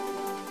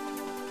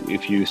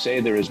if you say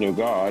there is no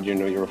God,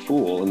 you're a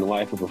fool, and the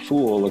life of a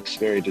fool looks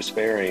very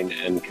despairing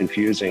and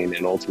confusing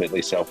and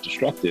ultimately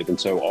self-destructive. And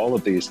so all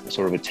of these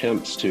sort of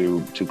attempts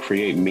to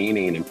create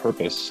meaning and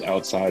purpose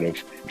outside of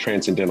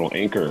transcendental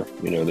anchor,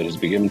 that has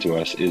been given to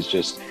us is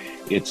just,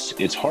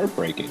 it's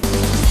heartbreaking.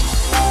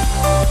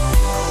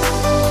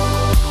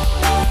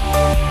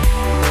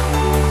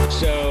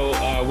 So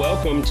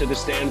welcome to the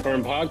Stand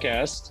Firm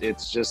podcast.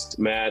 It's just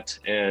Matt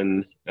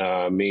and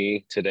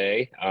me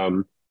today.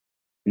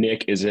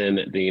 Nick is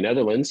in the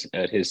Netherlands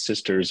at his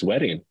sister's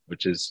wedding,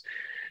 which is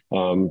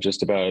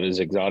just about as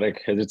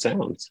exotic as it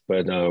sounds.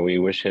 But we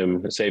wish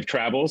him safe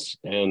travels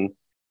and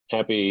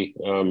happy,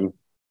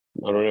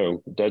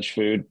 Dutch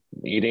food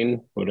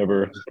eating,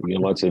 whatever,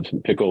 lots of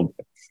pickled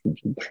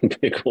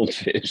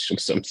fish of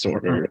some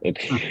sort.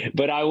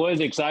 But I was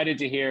excited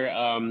to hear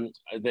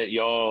that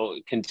y'all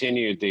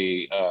continued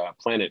the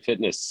Planet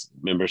Fitness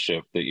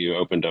membership that you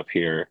opened up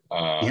here.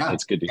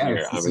 That's good to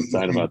hear. I'm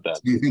excited about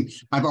that.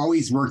 I've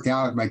always worked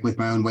out like with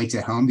my own weights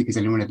at home because I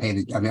didn't want to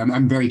pay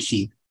I'm very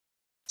cheap.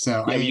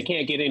 So but you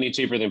can't get any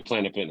cheaper than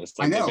Planet Fitness.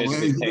 I know. They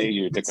basically pay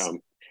you to come.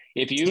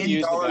 If you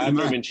use the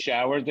bathroom and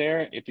showered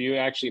there, if you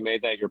actually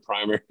made that your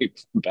primary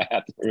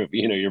bathroom,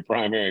 your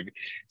primary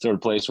sort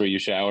of place where you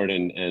showered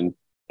and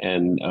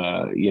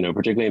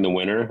particularly in the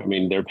winter, I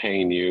mean, they're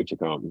paying you to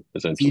come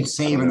essentially. You'd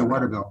save on the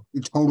water bill.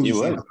 It's totally you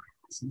would.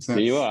 So,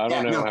 you will. I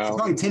don't know how.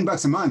 It's only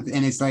 $10 a month,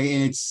 and it's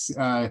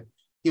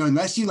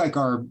unless you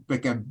are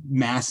like a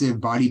massive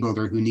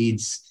bodybuilder who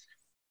needs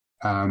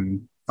a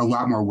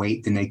lot more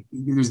weight than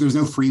there's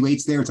no free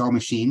weights there. It's all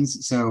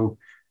machines. So.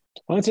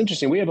 Well, that's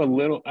interesting. We have a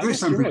little. There's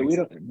some. Right. We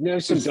don't.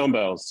 There's some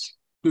dumbbells.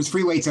 There's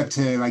free weights up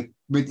to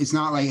but it's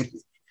not like.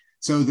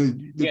 So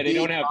they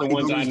don't have the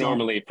ones I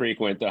normally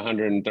frequent, the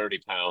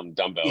 130-pound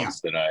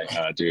dumbbells that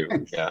I do.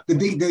 Yeah.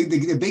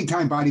 The big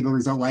time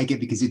bodybuilders don't like it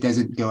because it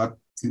doesn't go up.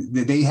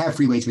 They have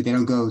free weights, but they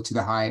don't go to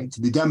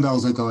the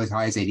dumbbells don't go as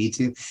high as they need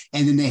to.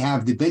 And then they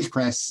have the bench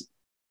press,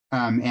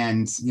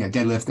 and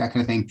deadlift, that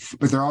kind of thing.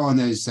 But they're all on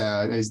those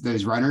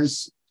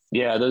runners.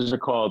 Yeah, those are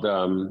called.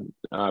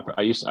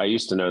 I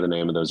used to know the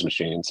name of those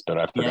machines, but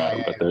I forgot.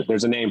 Yeah. But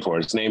there's a name for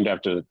it. It's named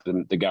after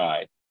the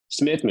guy,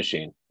 Smith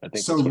machine. I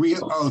think. So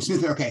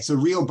Smith. Okay, so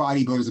real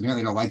bodybuilders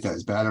apparently don't like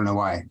those, but I don't know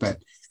why.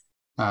 But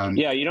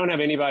you don't have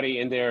anybody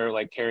in there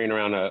like carrying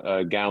around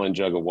a gallon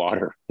jug of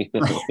water,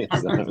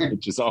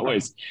 which is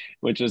always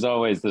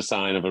the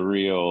sign of a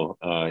real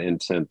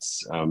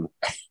intense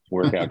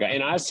workout guy.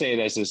 And I say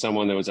this as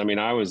someone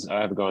that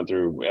I've gone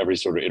through every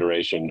sort of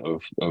iteration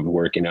of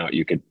working out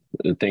you could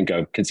think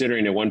of,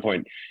 considering at one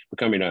point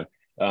becoming a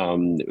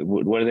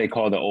what do they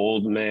call the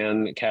old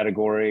man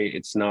category?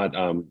 It's not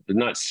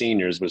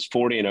seniors, but it's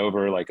 40 and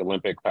over, like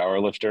Olympic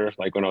powerlifter.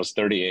 Like when I was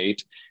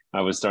 38,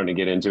 I was starting to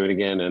get into it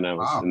again. And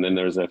and then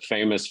there's a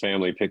famous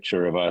family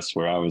picture of us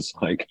where I was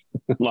like,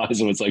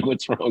 Liza was like,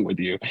 "What's wrong with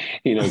you?"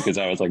 Because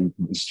I was like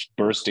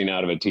bursting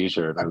out of a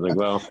t-shirt. I was like,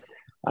 well,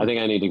 I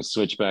think I need to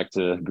switch back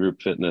to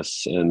group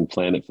fitness and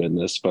Planet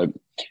Fitness. But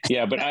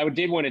I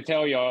did want to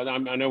tell y'all,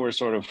 I know we're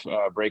sort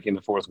of breaking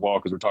the fourth wall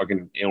because we're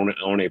talking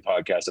on a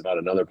podcast about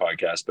another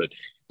podcast,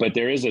 but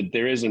there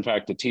is in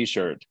fact a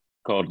t-shirt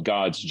called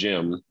God's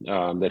Gym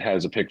that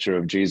has a picture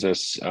of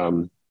Jesus.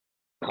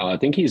 I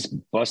think he's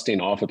busting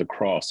off at the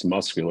cross,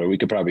 muscular. We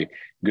could probably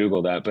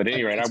Google that. But at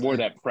any rate, I wore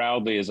that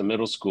proudly as a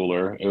middle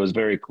schooler. It was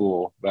very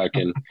cool back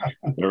in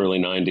the early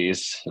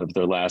 90s of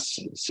the last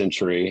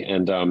century.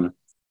 And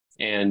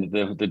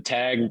the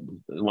tag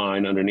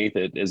line underneath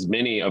it, as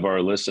many of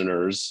our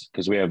listeners,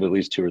 because we have at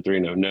least 2 or 3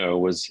 know,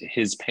 was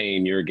his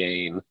pain, your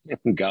gain,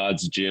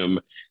 God's Gym,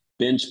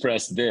 bench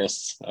press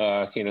this,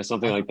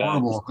 something like that.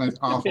 Horrible. That's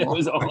awful. It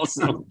was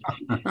awesome.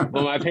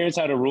 Well, my parents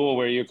had a rule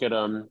where you could,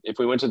 if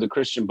we went to the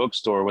Christian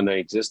bookstore when they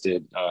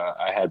existed,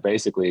 I had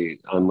basically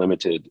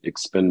unlimited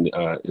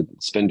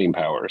spending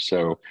power.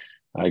 So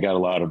I got a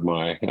lot of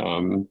my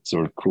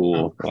sort of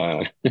cool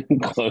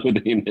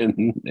clothing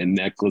and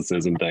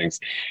necklaces and things.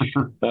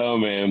 Oh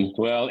man!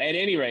 Well, at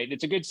any rate,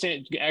 it's a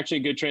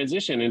good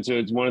transition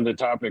into one of the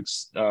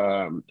topics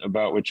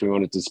about which we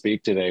wanted to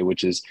speak today,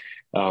 which is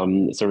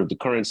sort of the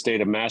current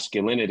state of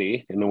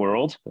masculinity in the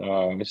world.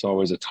 It's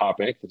always a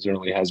topic. It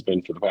certainly has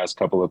been for the past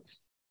couple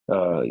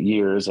of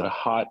years, a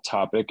hot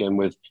topic, and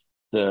with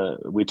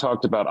we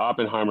talked about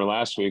Oppenheimer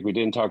last week. We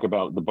didn't talk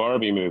about the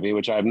Barbie movie,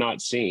 which I have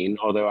not seen,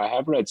 although I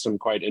have read some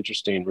quite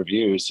interesting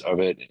reviews of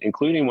it,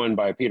 including one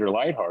by Peter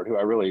Lightheart, who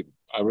I really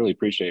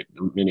appreciate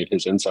many of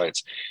his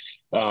insights,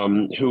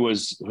 who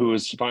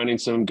was finding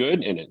some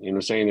good in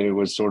it, saying that it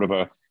was sort of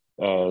a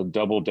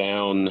double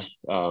down,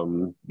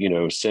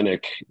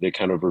 cynic that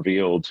kind of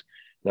revealed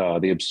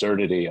the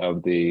absurdity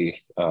of the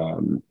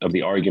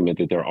argument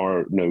that there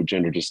are no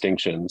gender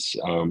distinctions.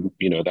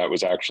 That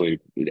was actually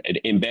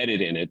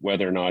embedded in it,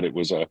 whether or not it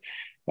was a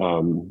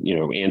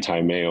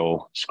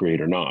anti-male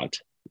screed or not.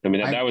 I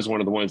mean, that was one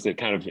of the ones that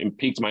kind of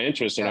piqued my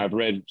interest, and I've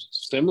read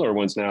similar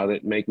ones now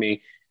that make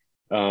me.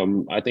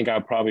 I think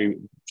I'll probably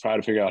try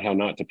to figure out how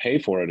not to pay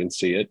for it and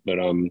see it,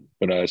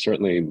 but I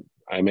certainly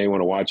may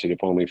want to watch it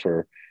if only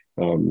for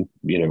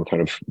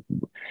kind of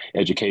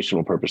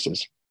educational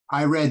purposes.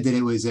 I read that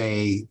it was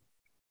the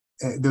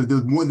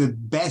one of the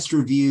best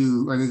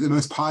review, or the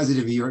most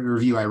positive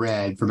review I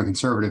read from a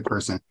conservative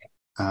person,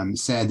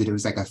 said that it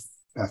was like a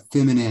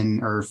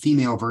feminine or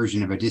female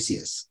version of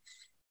Odysseus,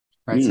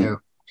 right? Mm.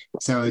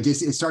 So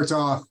it starts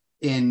off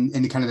in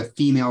the kind of the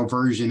female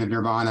version of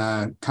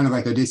Nirvana, kind of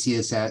like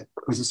Odysseus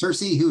was it Circe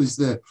who was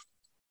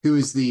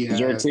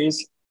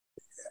Xerxes.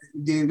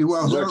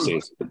 Well,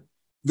 Xerxes.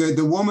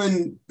 The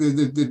woman,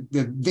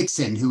 the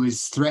vixen who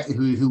was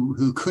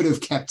who could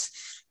have kept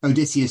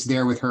Odysseus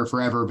there with her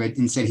forever, but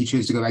instead he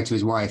chose to go back to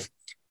his wife.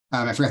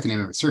 I forgot the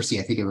name of it, Circe,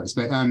 I think it was.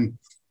 But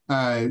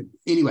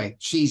anyway,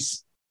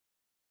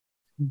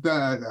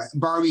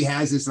 Barbie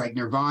has this like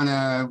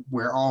Nirvana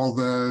where all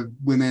the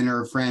women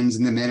are friends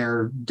and the men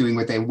are doing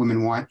what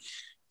women want.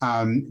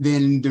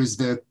 Then there's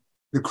the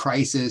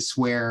crisis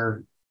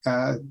where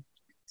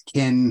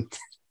Ken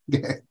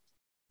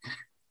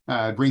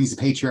brings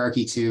the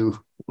patriarchy to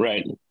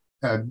right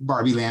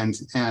Barbie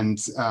land, and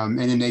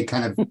then they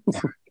kind of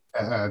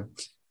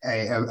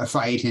a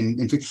fight,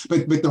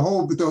 but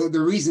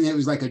the reason it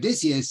was like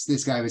Odysseus,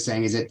 this guy was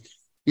saying,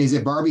 is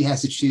that Barbie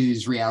has to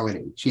choose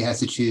reality. She has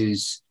to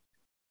choose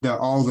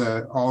all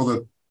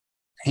the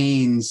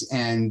pains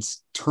and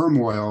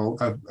turmoil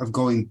of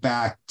going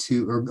back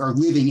to or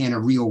living in a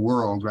real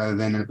world rather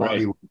than a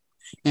Barbie world.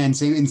 And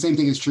same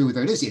thing is true with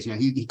Odysseus.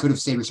 He could have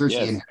stayed with Circe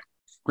and had a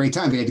great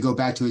time, but he had to go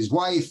back to his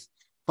wife,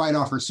 fight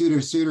off her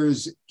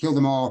suitors, kill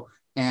them all,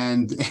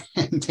 and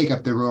take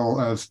up the role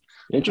of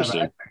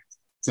interesting.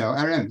 So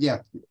I don't know. Yeah.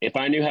 If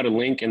I knew how to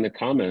link in the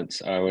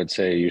comments, I would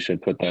say you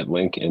should put that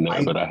link in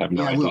there, but I have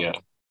no idea.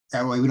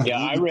 I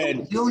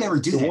read. You don't ever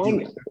do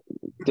that.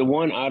 The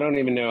one I don't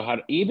even know how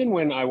to, even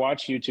when I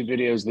watch YouTube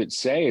videos that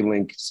say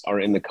links are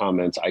in the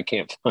comments, I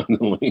can't find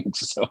the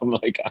links. So I'm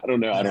like, I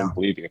don't know. I don't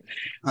believe you.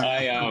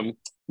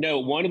 No,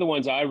 one of the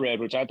ones I read,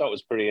 which I thought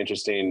was pretty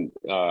interesting,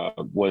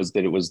 was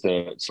that it was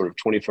the sort of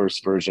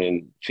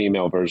 21st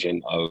female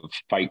version of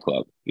Fight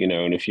Club, and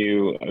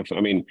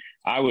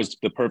I was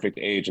the perfect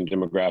age and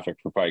demographic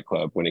for Fight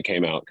Club when it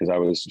came out, because I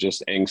was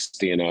just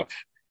angsty enough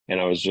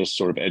and I was just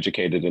sort of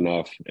educated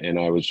enough. And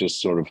I was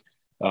just sort of,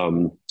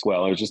 it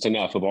was just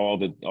enough of all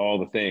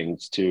the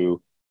things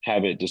to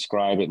have it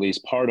describe at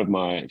least part of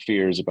my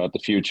fears about the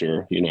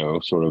future,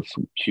 sort of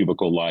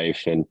cubicle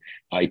life and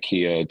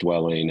IKEA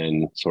dwelling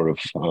and sort of,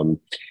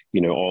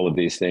 all of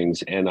these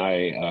things. And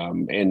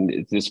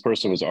and this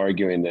person was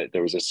arguing that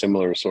there was a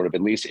similar sort of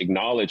at least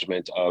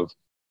acknowledgement of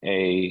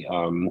a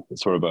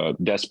sort of a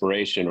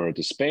desperation or a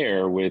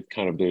despair with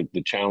kind of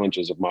the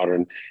challenges of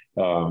modern,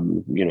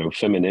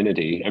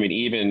 femininity. I mean,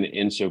 even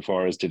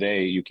insofar as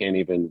today, you can't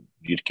even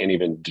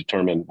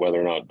determine whether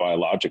or not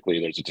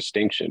biologically there's a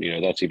distinction.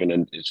 That's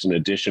it's an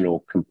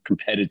additional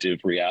competitive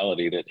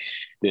reality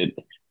that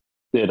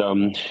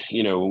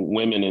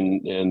women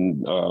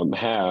and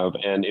have.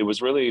 And it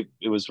was really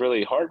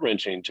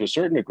heart-wrenching to a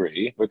certain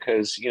degree,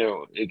 because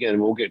again,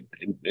 we'll get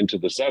into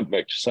the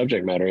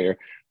subject matter here.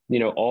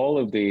 All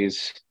of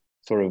these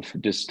sort of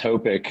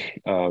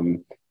dystopic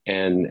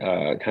and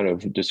kind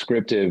of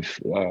descriptive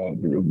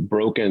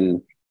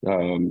broken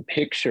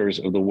pictures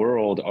of the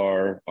world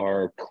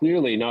are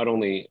clearly not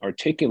only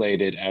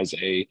articulated as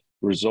a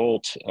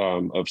result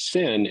of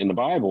sin in the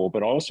Bible,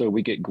 but also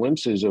we get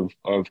glimpses of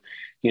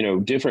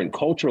different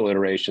cultural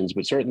iterations,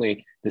 but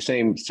certainly the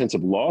same sense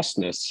of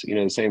lostness,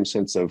 the same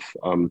sense of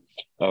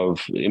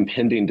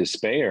impending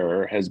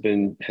despair has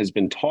been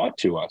taught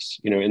to us,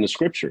 in the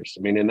scriptures.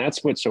 I mean, and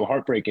that's what's so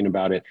heartbreaking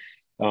about it.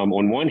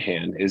 On one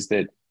hand, is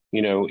that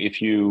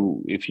if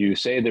you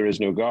say there is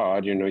no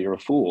God, you're a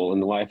fool,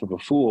 and the life of a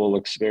fool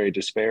looks very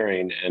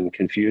despairing and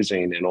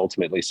confusing and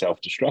ultimately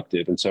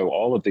self-destructive. And so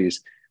all of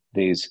these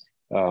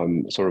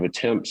sort of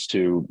attempts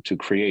to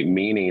create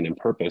meaning and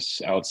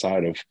purpose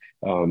outside of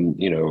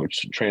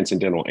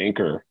transcendental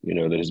anchor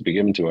that has been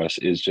given to us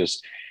is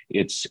just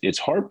it's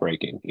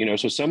heartbreaking.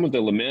 So some of the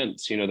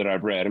laments that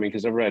I've read,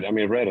 because I've read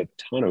a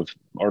ton of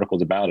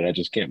articles about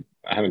it.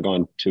 I haven't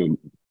gone to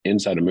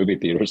inside a movie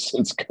theater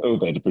since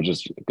COVID,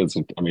 because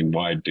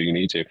why do you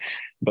need to?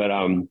 But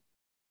and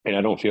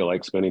I don't feel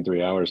like spending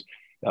 3 hours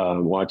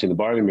watching the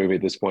Barbie movie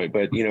at this point.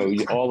 But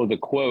all of the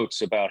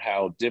quotes about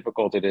how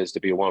difficult it is to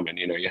be a woman.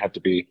 You have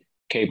to be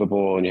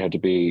capable, and you have to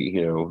be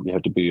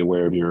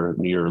aware of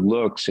your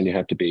looks, and you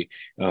have to be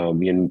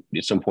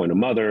at some point a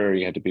mother.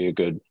 You have to be a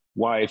good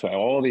wife.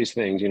 All these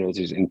things,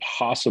 these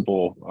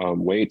impossible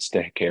weights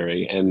to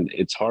carry, and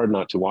it's hard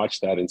not to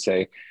watch that and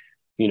say,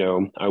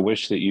 I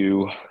wish that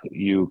you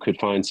could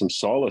find some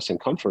solace and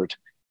comfort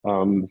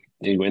in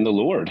the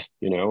Lord,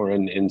 or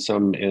in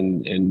some,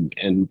 and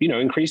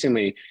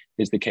increasingly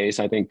is the case.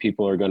 I think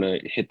people are going to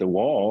hit the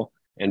wall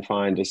and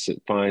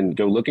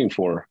go looking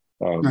for,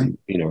 right.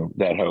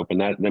 That hope.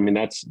 And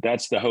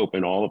that's the hope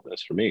in all of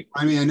this for me.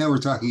 I know we're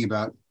talking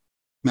about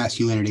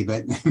masculinity,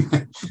 but,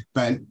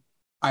 but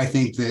I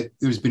think that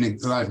there's been a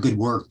lot of good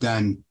work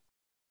done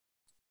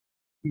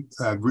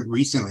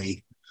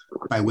recently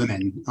by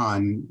women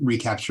on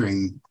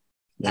recapturing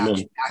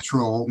Amen.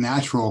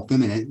 natural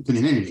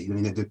femininity. I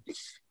mean,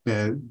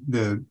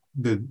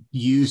 the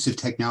use of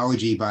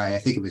technology by, I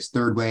think it was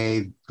third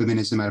wave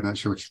feminism. I'm not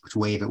sure which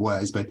wave it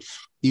was, but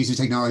the use of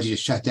technology to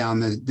shut down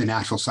the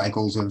natural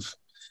cycles of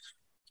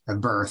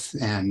birth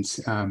and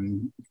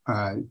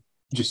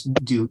just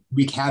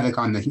wreak havoc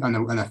on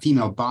the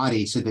female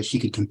body so that she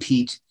could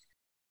compete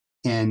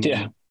and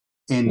Yeah.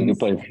 in You can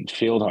play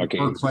field hockey,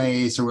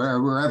 workplace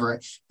or wherever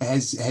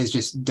has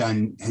just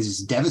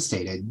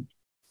devastated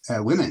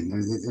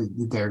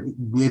women. They're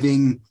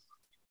living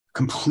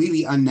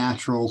completely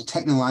unnatural,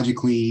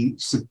 technologically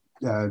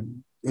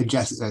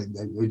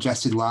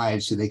adjusted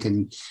lives so they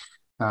can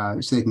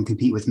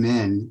compete with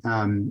men.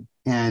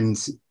 And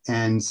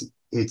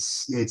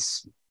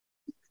it's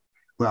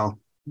well,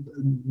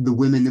 the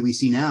women that we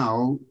see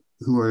now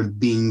who are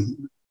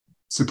being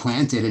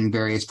supplanted in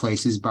various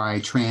places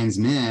by trans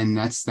men.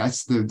 That's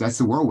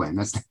the whirlwind.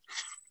 That's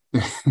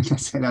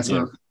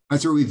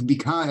where we've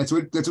become. That's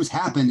what's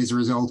happened as a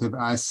result of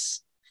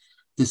us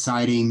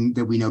deciding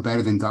that we know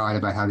better than God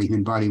about how the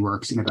human body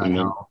works and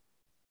about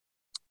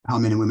how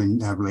men and women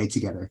relate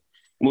together.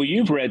 Well,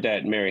 you've read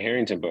that Mary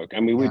Harrington book. I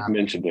mean, we've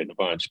mentioned it a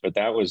bunch, but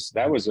that was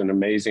an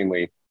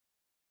amazingly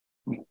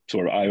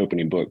sort of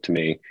eye-opening book to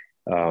me.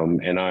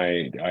 And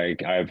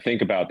I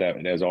think about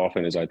that as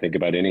often as I think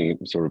about any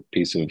sort of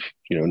piece of,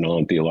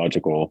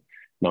 non-theological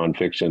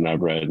nonfiction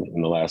I've read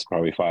in the last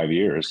probably 5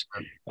 years,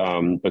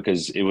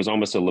 because it was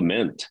almost a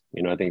lament.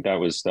 I think that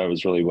was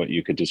really what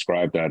you could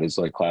describe that as,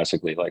 like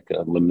classically, like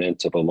a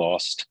lament of a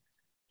lost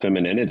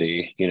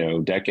femininity,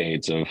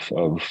 decades of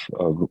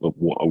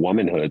a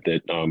womanhood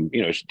that,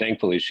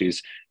 thankfully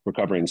she's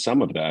recovering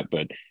some of that,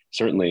 but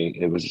certainly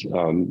it was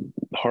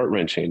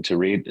heart-wrenching to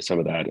read some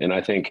of that. And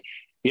I think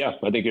you're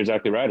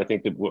exactly right. I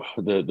think that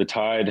the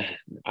tide,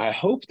 I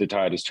hope the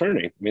tide is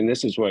turning. I mean,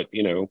 this is what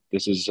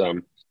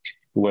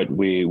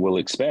we will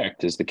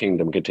expect as the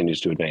kingdom continues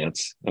to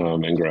advance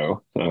and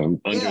grow under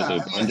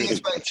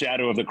the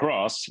shadow of the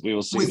cross. We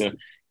will see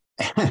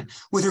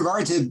with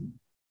regard to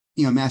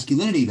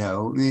masculinity,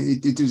 though.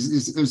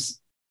 There's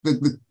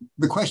the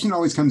question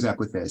always comes up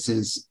with this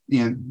is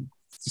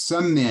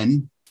some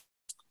men.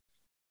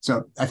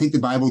 So I think the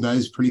Bible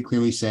does pretty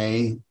clearly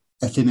say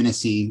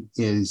effeminacy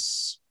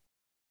is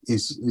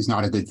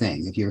not a good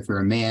thing. If you're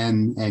a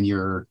man and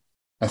you're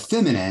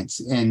effeminate,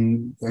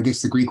 and I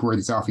guess the Greek word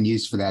that's often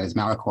used for that is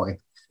malakoi.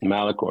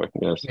 Malakoi,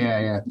 yes.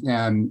 Yeah.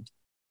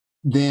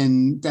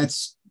 Then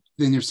there's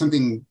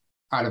something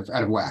out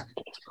of whack.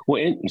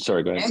 Well,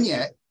 sorry, go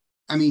ahead.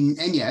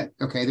 And yet,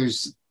 okay,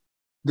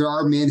 there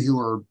are men who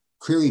are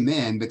clearly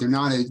men, but they're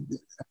not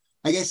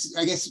I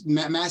guess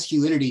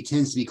masculinity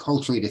tends to be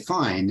culturally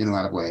defined in a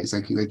lot of ways.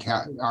 Like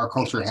how our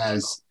culture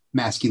has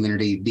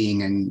masculinity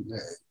being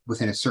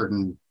within a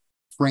certain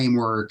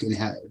framework and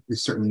with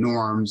certain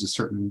norms, and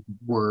certain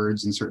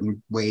words, and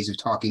certain ways of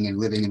talking and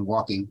living and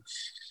walking,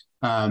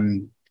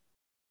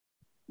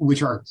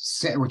 which are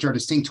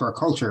distinct to our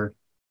culture.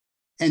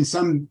 And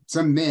some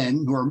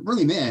men who are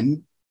really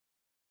men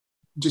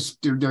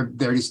just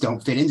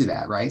don't fit into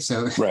that, right?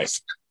 So right.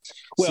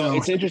 Well,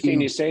 it's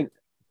interesting you say.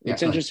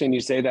 It's interesting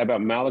you say that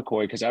about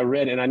malakoi, because I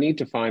read, and I need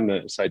to find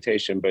the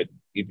citation, but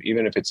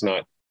even if it's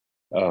not,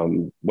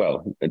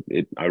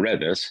 I read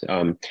this,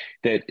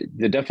 that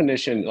the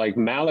definition, like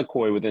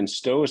malakoi within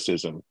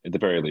Stoicism, at the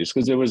very least,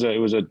 because it was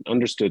an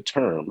understood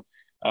term,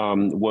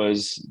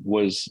 was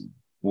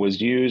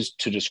used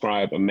to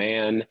describe a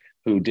man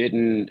who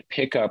didn't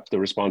pick up the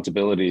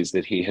responsibilities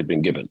that he had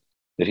been given,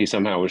 that he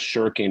somehow was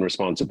shirking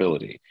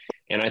responsibility.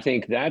 And I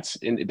think that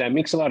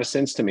makes a lot of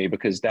sense to me,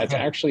 because that's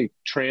actually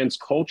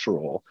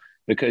transcultural.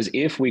 Because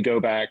if we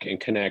go back and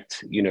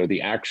connect,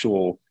 the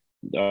actual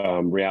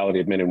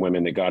reality of men and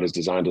women that God has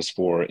designed us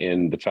for,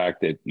 in the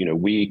fact that,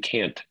 we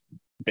can't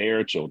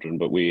bear children,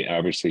 but we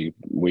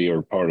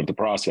are part of the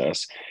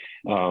process.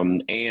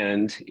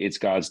 And it's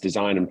God's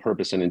design and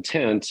purpose and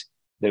intent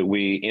that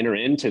we enter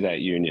into that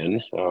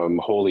union,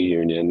 holy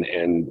union,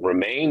 and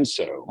remain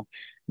so.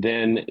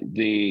 Then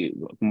the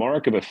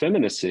mark of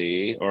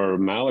effeminacy, or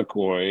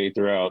malakoi,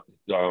 throughout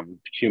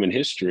human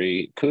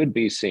history could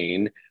be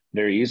seen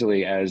very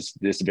easily as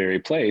this very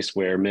place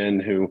where men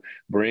who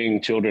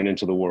bring children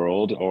into the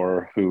world,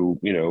 or who,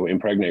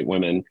 impregnate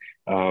women,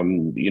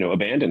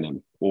 abandon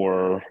them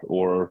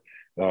or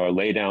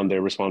lay down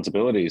their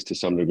responsibilities to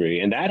some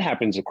degree. And that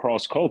happens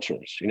across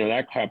cultures.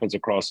 That happens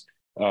across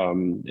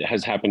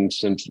has happened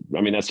since,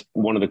 that's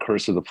one of the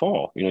curses of the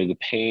fall. The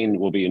pain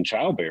will be in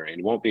childbearing.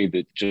 It won't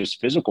be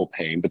just physical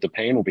pain, but the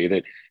pain will be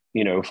that,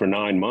 for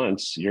 9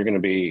 months, you're going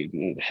to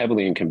be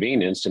heavily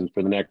inconvenienced. And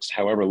for the next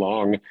however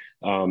long,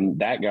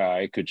 that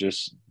guy could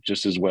just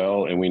as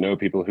well, and we know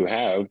people who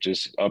have,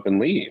 just up and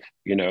leave,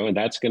 and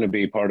that's going to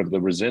be part of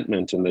the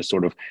resentment and the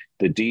sort of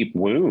the deep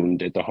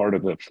wound at the heart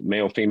of the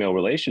male-female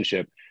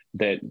relationship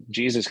that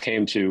Jesus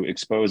came to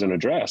expose and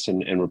address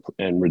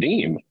and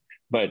redeem.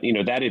 But,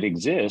 that it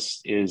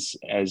exists is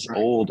as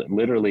old,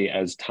 literally,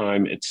 as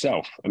time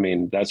itself.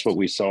 That's what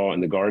we saw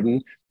in the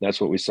garden. That's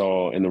what we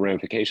saw in the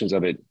ramifications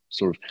of it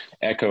sort of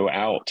echo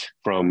out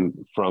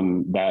from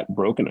that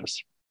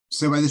brokenness.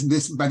 So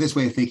by this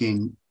way of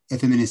thinking,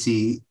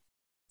 effeminacy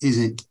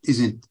isn't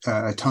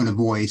a tone of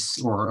voice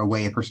or a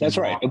way a person That's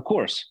right. walks Of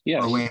course. or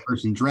a Yes. way a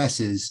person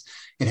dresses.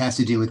 It has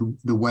to do with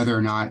the whether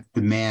or not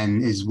the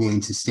man is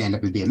willing to stand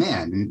up and be a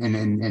man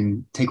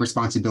and take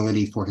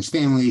responsibility for his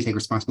family, take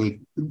responsibility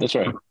That's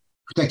right. for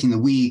protecting the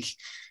weak,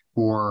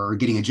 for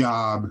getting a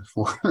job,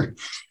 for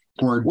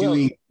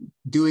Well,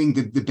 doing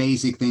the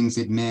basic things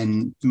that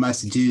men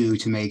must do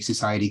to make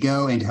society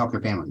go and to help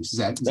their families. Is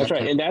that's that right.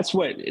 kind of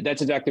And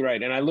that's exactly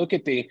right. And I look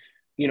at I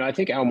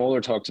think Al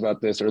Mohler talks about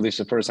this, or at least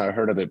the first I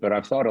heard of it, but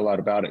I've thought a lot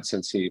about it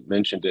since he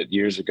mentioned it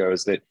years ago,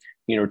 is that,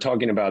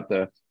 talking about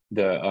the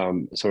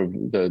sort of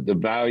the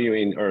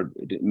valuing or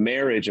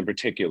marriage in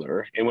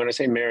particular. And when I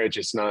say marriage,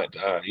 it's not,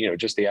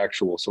 just the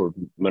actual sort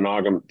of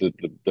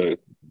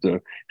the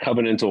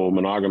covenantal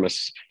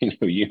monogamous,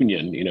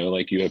 union,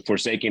 like you have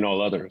forsaking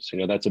all others,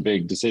 that's a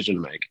big decision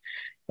to make.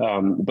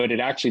 But it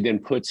actually then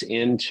puts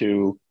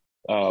into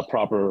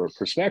proper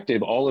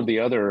perspective all of the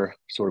other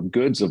sort of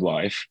goods of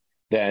life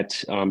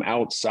that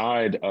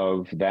outside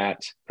of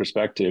that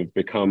perspective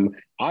become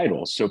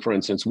idols. So, for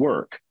instance,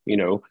 work.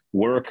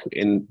 Work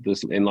in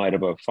light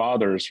of a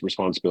father's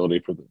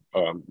responsibility for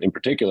in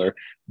particular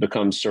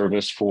becomes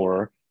service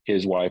for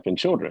his wife and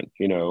children.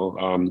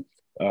 The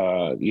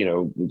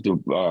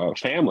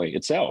family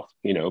itself,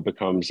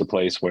 becomes a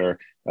place where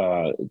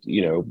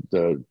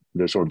the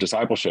sort of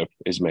discipleship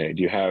is made.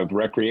 You have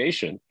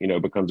recreation,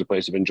 becomes a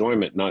place of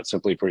enjoyment, not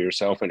simply for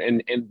yourself,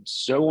 and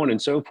so on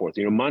and so forth.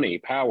 Money,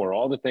 power,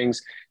 all the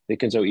things that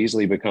can so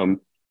easily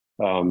become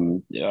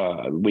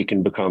they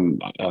can become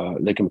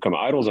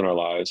idols in our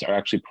lives are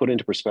actually put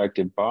into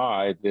perspective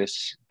by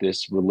this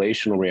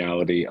relational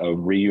reality of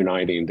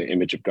reuniting the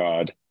image of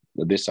God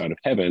this side of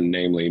heaven,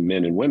 namely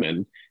men and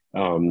women,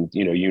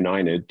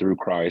 united through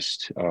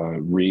Christ,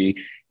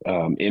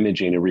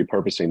 imaging and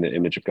repurposing the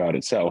image of God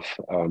itself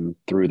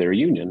through their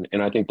union.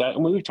 And I think that,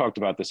 and we've talked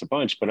about this a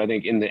bunch, but I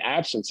think in the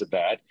absence of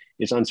that,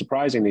 it's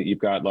unsurprising that you've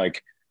got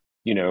like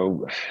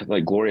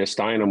Gloria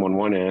Steinem on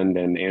one end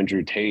and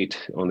Andrew Tate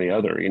on the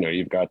other.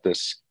 You've got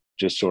this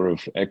just sort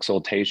of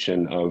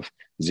exaltation of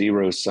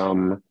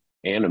zero-sum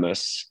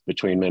animus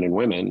between men and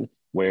women,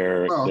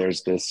 where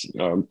there's this,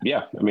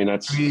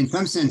 that's. in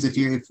some sense,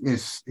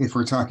 if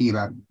we're talking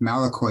about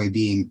Malakoi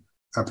being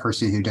a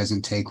person who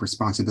doesn't take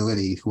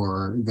responsibility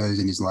for those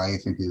in his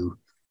life and who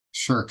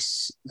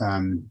shirks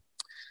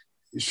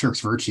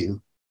virtue,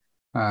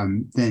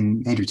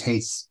 then Andrew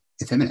Tate's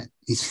effeminate.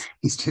 He's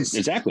just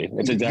exactly.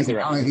 That's exactly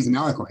right. He's a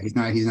Malakoi. He's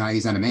not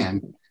a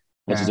man.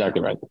 That's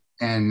exactly right.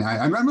 And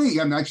I'm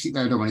actually,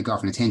 I don't want to go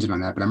off on a tangent on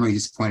that, but I'm really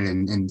disappointed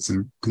in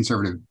some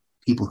conservative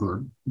people who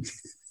are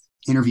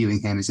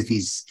interviewing him as if he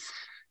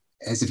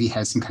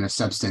has some kind of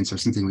substance or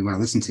something we want to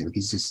listen to.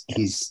 He's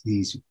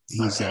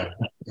a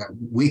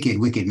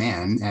wicked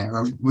man,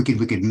 or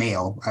wicked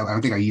male. I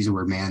don't think I use the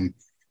word man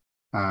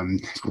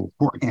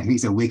for him.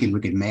 He's a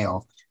wicked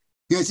male.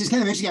 It's just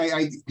kind of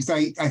interesting.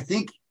 I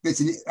think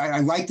I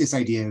like this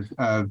idea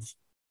of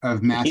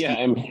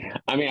masculine. Yeah,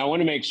 I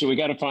want to make sure we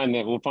got to find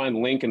that. We'll find the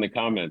link in the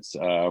comments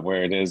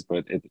where it is,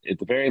 but at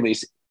the very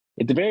least,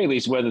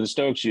 whether the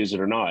Stoics use it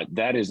or not,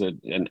 that is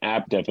an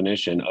apt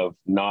definition of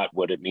not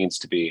what it means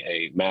to be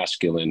a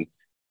masculine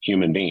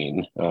human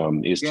being,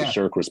 is to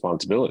shirk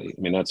responsibility.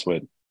 That's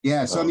what.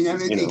 Yeah. So,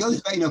 it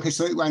goes back,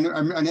 because I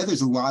know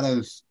there's a lot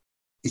of,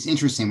 it's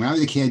interesting. When I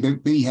was a kid,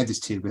 maybe you had this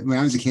too, but when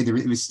I was a kid,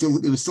 it was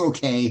still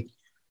okay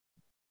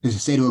to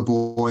say to a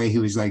boy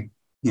who was like,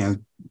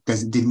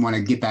 didn't want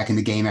to get back in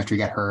the game after he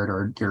got hurt,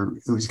 or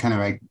it was kind of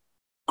like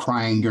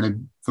crying during a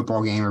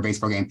football game or a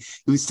baseball game.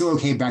 It was still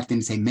okay back then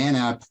to say, man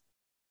up,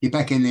 get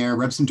back in there,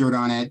 rub some dirt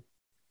on it,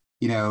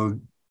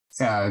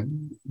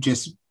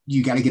 just,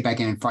 you got to get back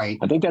in and fight.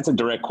 I think that's a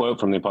direct quote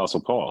from the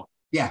Apostle Paul.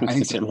 Yeah, I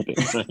think so.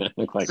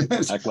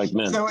 Act like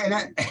men. So,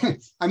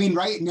 and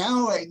right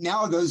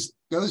now those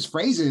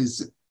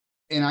phrases,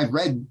 and I've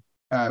read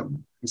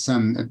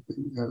some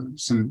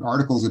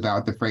articles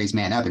about the phrase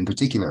 "man up" in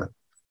particular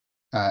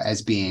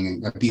as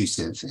being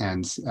abusive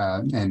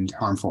and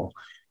harmful,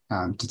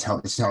 to tell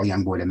a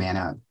young boy to man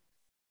up.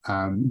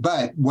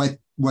 But what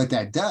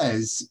that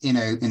does in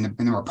a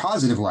more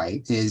positive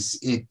light is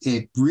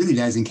it really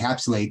does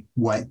encapsulate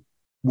what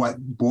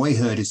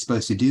boyhood is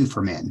supposed to do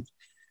for men.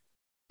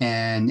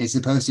 And it's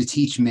supposed to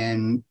teach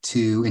men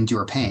to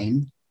endure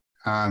pain,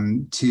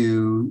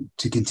 to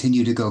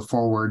continue to go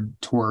forward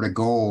toward a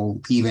goal,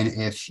 even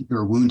if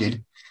you're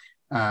wounded.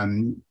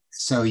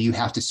 So you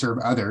have to serve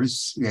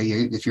others.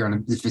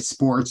 If it's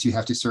sports, you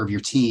have to serve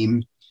your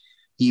team,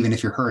 even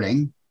if you're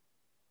hurting.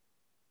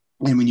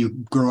 And when you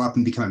grow up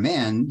and become a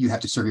man, you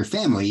have to serve your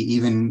family,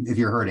 even if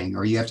you're hurting.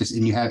 Or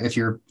if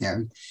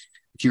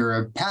you're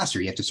a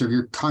pastor, you have to serve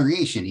your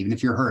congregation, even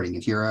if you're hurting.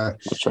 If you're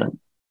That's right.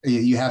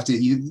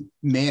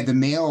 the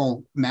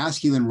male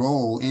masculine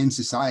role in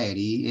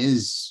society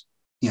is,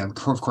 of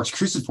course,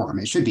 cruciform.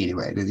 It should be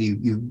anyway. That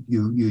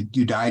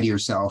you die to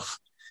yourself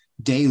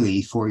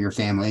daily for your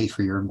family,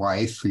 for your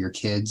wife, for your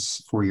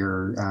kids, for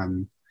your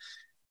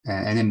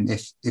and then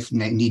if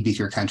need be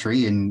for your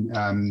country, and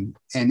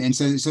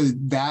so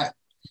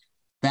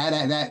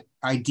that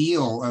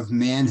ideal of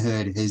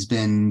manhood has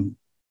been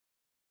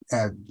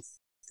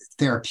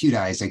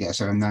therapeutized, I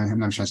guess. I'm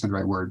not sure that's not the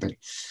right word, but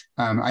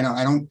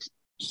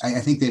I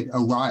think that a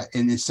lot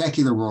in the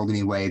secular world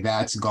anyway,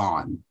 that's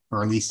gone,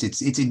 or at least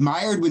it's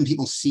admired when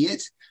people see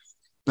it,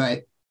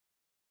 but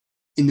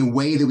in the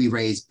way that we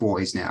raise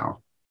boys now,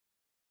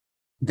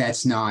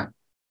 we're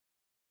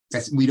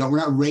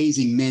not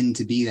raising men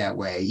to be that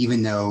way,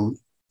 even though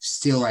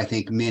still I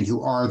think men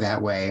who are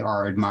that way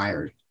are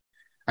admired.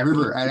 I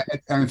remember, I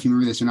don't know if you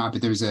remember this or not,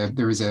 but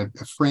there was a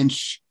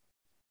French,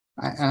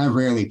 I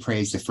rarely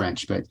praise the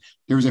French, but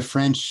there was a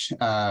French,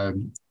 I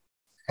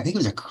think it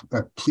was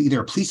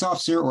either a police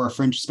officer or a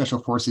French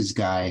special forces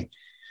guy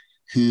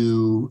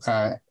who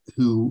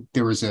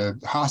there was a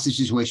hostage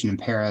situation in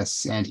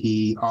Paris, and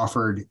he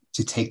offered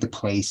to take the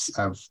place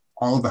of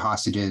all of the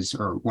hostages,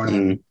 or one of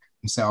them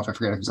himself. I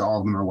forget if it was all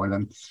of them or one of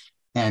them.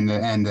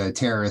 And the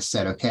terrorists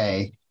said,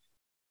 okay.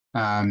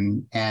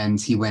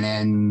 And he went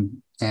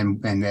in,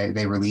 and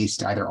they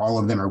released either all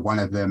of them or one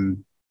of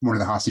the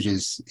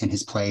hostages in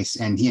his place.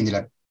 And they ended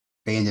up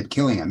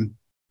killing him.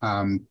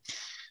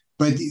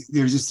 But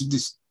there's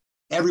just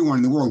everyone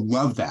in the world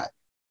loved that.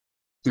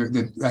 I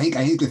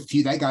think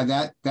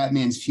that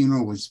man's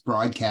funeral was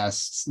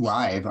broadcast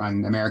live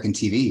on American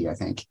TV. I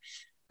think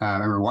I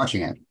remember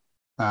watching it.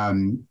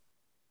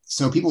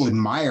 So people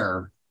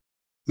admire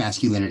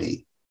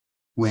masculinity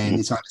when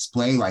it's on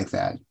display like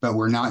that, but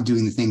we're not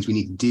doing the things we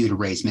need to do to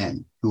raise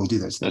men who will do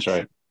those things. That's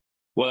right.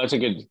 Well, that's a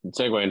good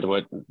segue into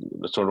what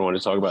I sort of wanted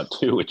to talk about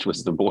too, which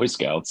was the Boy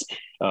Scouts,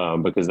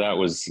 because that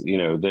was,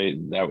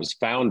 that was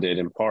founded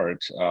in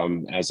part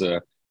as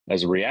a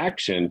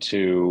reaction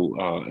to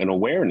an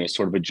awareness,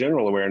 sort of a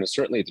general awareness,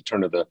 certainly at the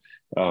turn of the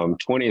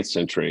 20th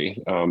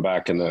century,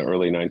 back in the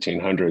early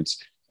 1900s,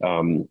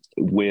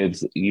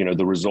 with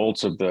the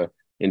results of the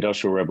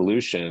Industrial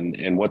Revolution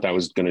and what that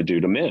was going to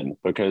do to men,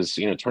 because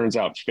it turns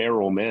out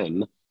feral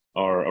men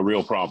are a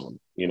real problem.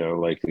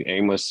 Like the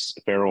aimless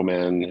feral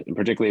men, and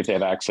particularly if they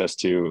have access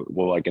to,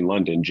 well, like in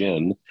London,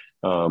 gin,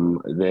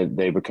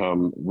 they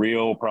become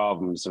real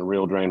problems and a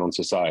real drain on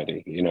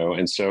society.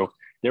 And so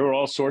there were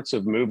all sorts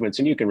of movements,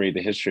 and you can read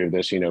the history of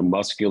this,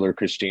 muscular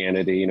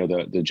Christianity,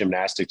 the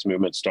gymnastics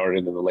movement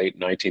started in the late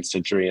 19th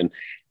century, and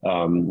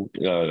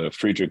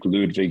Friedrich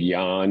Ludwig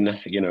Jahn,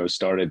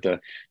 started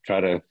to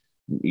try to,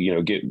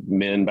 get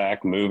men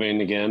back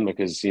moving again,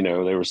 because, they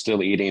were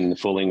still eating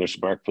full English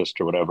breakfast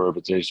or whatever,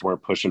 but they just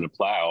weren't pushing the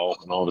plow.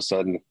 And all of a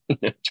sudden,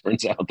 it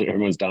turns out that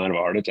everyone's dying of a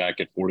heart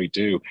attack at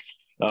 42.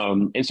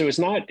 And so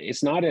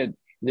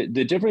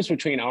the difference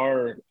between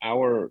our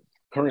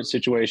current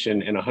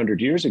situation and 100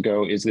 years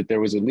ago is that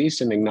there was at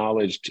least an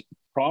acknowledged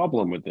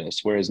problem with this.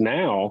 Whereas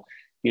now,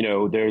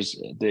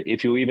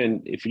 if you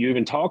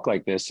even talk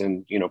like this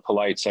in,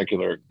 polite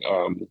secular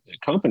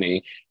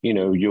company,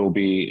 you'll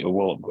be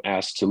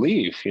asked to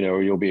leave,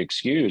 or you'll be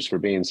excused for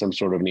being some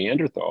sort of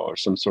Neanderthal or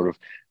some sort of,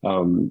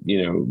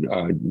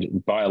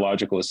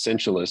 biological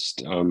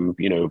essentialist,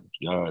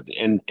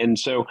 and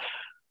so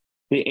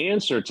the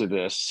answer to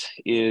this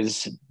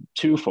is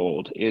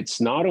twofold. It's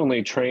not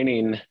only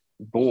training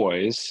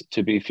boys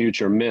to be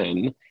future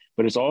men,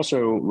 but it's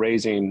also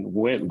raising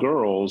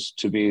girls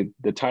to be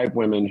the type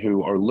women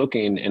who are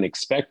looking and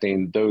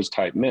expecting those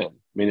type men.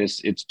 I mean,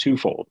 it's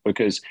twofold,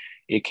 because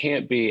it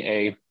can't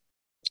be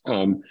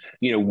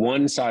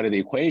one side of the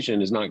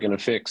equation is not going to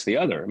fix the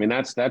other. I mean,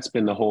 that's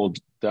been the whole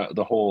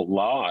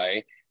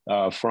lie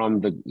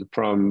from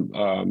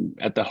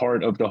at the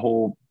heart of the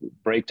whole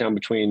breakdown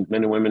between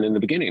men and women in the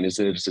beginning, is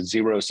that it's a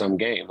zero-sum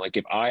game. Like,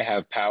 if I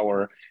have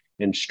power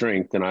and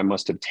strength, then I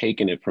must have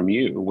taken it from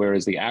you.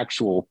 Whereas the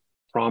actual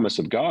promise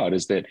of God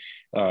is that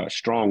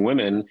strong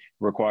women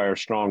require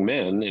strong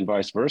men, and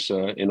vice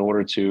versa, in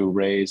order to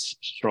raise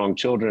strong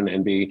children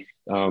and be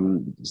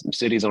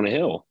cities on a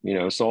hill,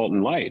 salt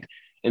and light.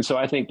 And so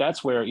I think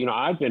that's where,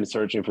 I've been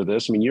searching for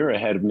this. I mean, you're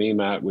ahead of me,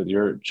 Matt, with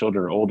your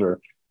children are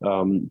older.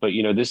 But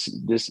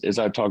this, as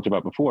I've talked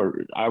about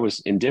before, I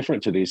was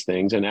indifferent to these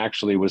things, and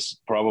actually was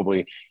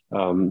probably, I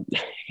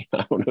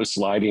don't know,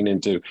 sliding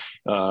into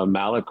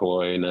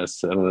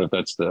Malachi-ness. I don't know if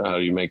that's how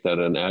you make that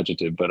an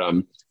adjective, but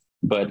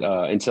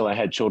until I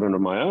had children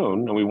of my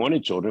own, and we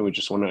wanted children, we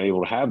just weren't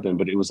able to have them.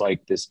 But it was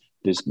like this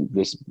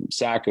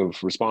sack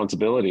of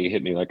responsibility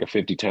hit me like a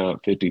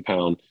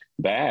 50-pound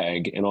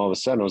bag, and all of a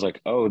sudden I was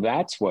like, oh,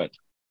 that's what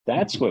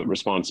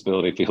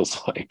responsibility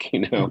feels like,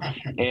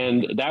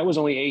 and that was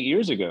only 8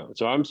 years ago.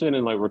 So I'm sitting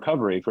in like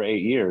recovery for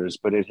 8 years,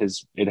 but it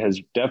has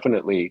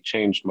definitely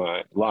changed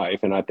my life.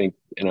 And I think,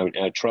 and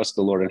I trust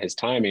the Lord in his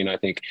timing. I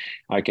think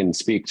I can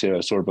speak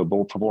to sort of a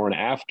before and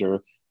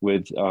after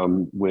with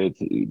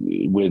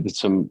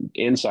some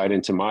insight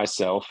into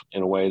myself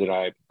in a way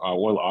that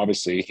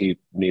obviously he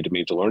needed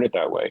me to learn it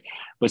that way.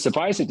 But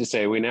suffice it to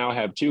say, we now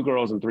have 2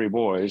 girls and 3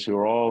 boys who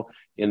are all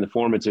in the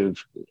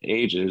formative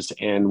ages,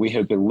 and we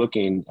have been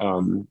looking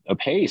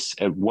apace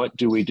at what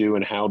do we do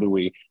and how do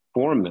we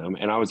form them.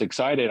 And I was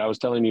excited. I was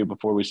telling you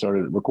before we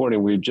started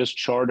recording, we've just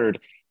chartered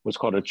what's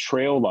called a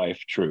trail life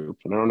troop.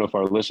 And I don't know if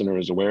our listener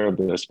is aware of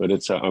this, but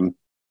it's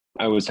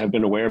have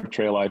been aware of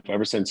trail life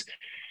ever since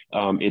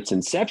its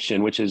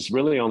inception, which is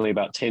really only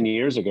about 10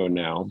 years ago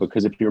now.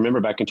 Because if you remember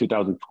back in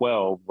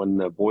 2012, when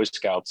the Boy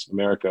Scouts of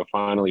America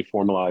finally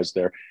formalized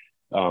their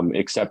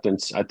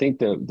acceptance, I think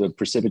the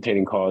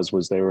precipitating cause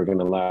was they were going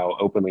to allow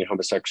openly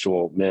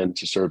homosexual men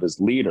to serve as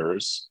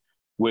leaders,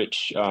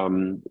 which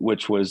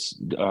was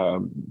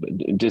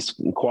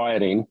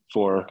disquieting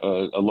for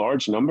a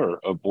large number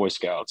of Boy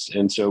Scouts.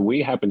 And so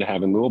we happened to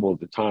have in Louisville at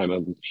the time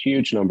a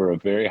huge number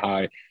of very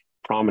high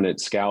prominent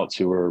scouts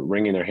who were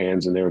wringing their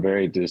hands, and they were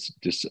very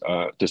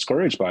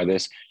discouraged by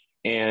this.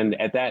 And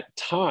at that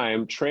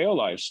time, Trail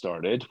Life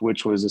started,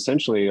 which was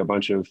essentially a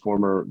bunch of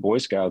former Boy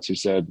Scouts who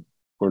said,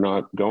 we're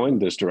not going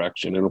this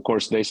direction. And of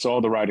course, they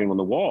saw the writing on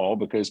the wall,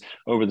 because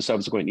over the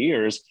subsequent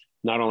years,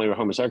 not only were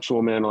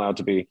homosexual men allowed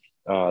to be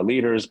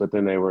leaders, but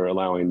then they were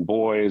allowing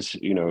boys,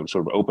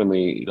 sort of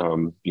openly,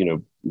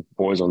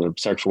 boys on the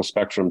sexual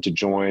spectrum to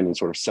join and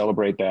sort of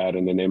celebrate that.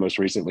 And then they most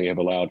recently have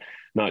allowed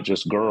not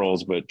just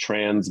girls, but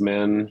trans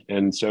men.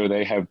 And so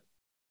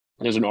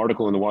there's an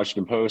article in the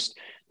Washington Post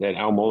that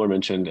Al Mohler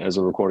mentioned as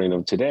a recording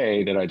of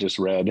today that I just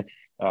read,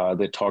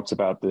 that talks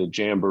about the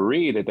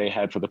jamboree that they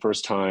had for the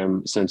first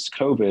time since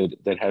COVID,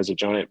 that has a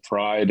giant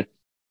pride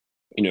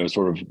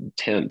sort of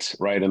tent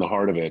right in the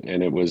heart of it.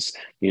 And it was,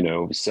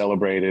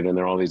 celebrated, and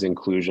there are all these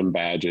inclusion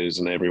badges,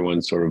 and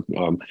everyone's sort of,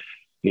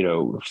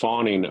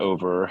 fawning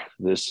over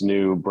this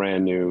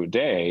brand new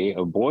day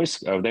of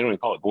they don't even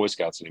call it Boy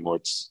Scouts anymore.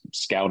 It's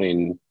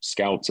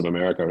Scouts of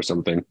America or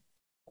something.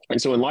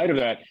 And so in light of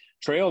that,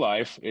 Trail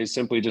Life is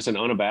simply just an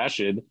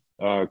unabashed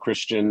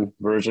Christian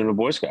version of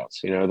Boy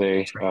Scouts. You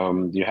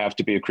have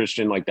to be a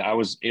Christian. Like, I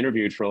was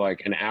interviewed for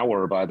like an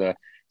hour by the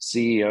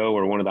CEO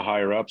or one of the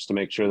higher ups to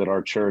make sure that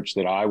our church,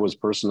 that I was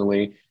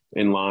personally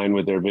in line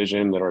with their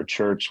vision, that our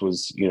church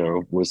was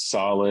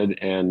solid.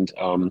 And,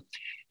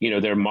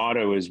 their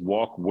motto is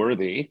walk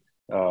worthy,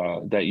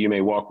 that you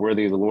may walk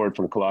worthy of the Lord,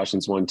 from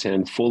Colossians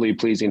 1:10, fully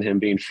pleasing him,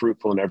 being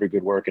fruitful in every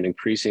good work and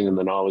increasing in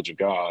the knowledge of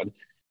God.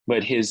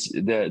 But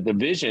the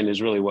vision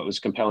is really what was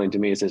compelling to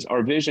me. It says,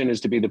 our vision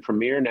is to be the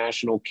premier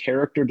national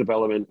character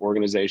development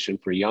organization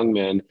for young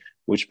men,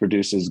 which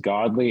produces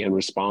godly and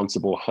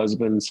responsible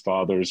husbands,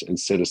 fathers, and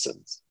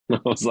citizens. I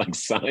was like,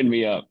 sign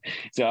me up.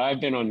 So I've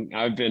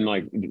been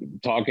like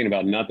talking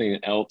about nothing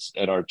else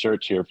at our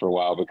church here for a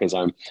while, because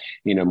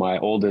my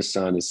oldest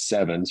son is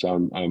 7.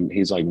 So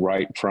he's like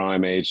right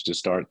prime age to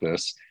start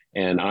this.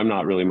 And I'm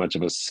not really much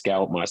of a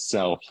scout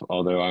myself,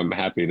 although I'm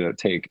happy to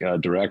take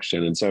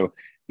direction. And so,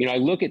 I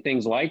look at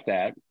things like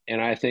that, and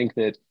I think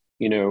that,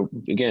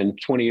 again,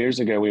 20 years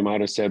ago, we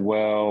might have said,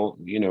 well,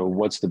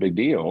 what's the big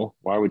deal?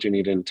 Why would you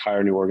need an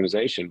entire new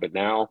organization? But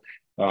now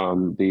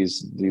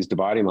these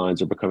dividing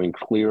lines are becoming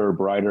clearer,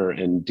 brighter,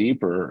 and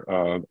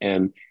deeper.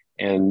 And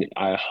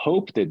I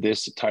hope that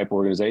this type of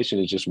organization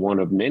is just one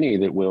of many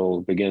that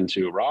will begin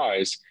to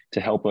arise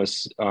to help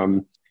us,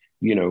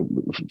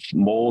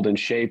 mold and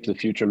shape the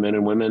future men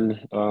and women,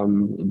 of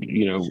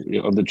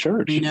the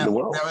church, the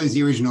world. That was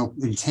the original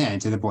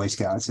intent of the Boy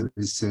Scouts. It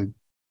was to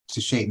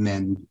shape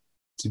men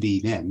to be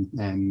men,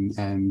 and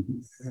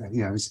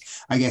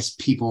I guess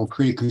people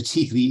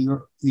critique the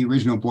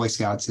original Boy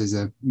Scouts as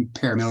a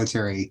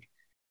paramilitary,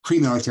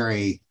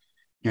 pre-military,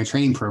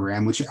 training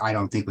program, which I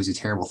don't think was a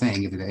terrible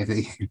thing. If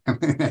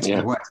that's what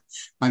it was.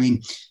 I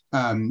mean,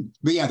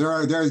 but yeah,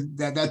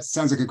 that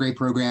sounds like a great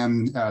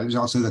program. There's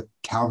also the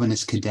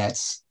Calvinist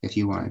cadets, if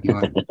you want.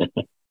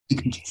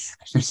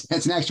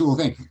 That's an actual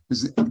thing.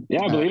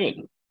 Yeah, I believe it.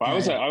 I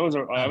was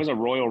a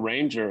Royal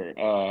Ranger,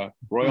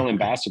 Royal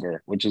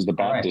Ambassador, which is the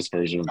Baptist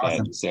version of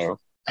that. So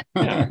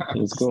yeah,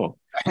 it was cool.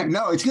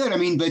 No, it's good. I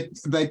mean, but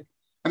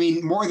I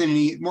mean, more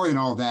than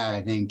all that,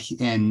 I think,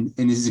 and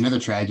this is another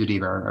tragedy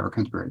of our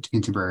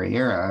contemporary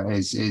era,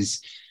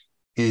 is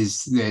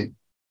that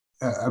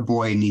a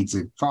boy needs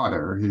a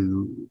father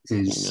who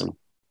is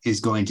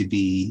going to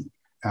be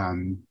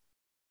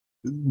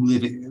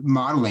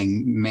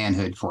modeling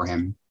manhood for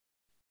him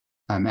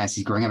as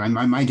he's growing up.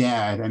 My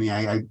dad,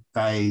 my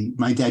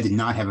dad did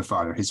not have a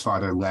father. His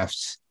father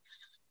left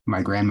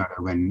my grandmother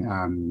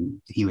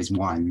when he was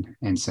 1,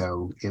 and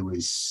so he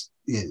was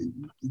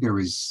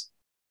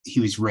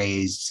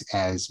raised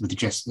with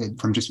just my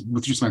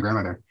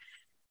grandmother.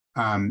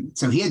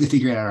 So he had to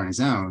figure it out on his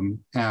own.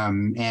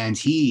 And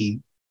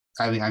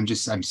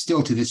I'm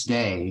still to this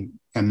day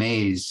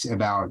amazed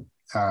about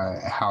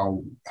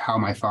how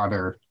my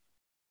father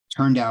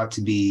turned out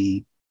to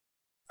be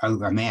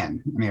a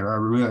man. I mean,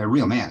 a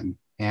real man,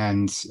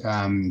 and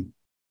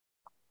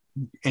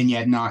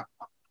yet not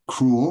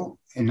cruel,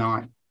 and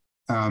not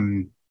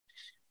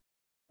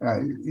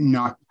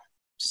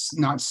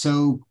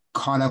so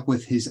caught up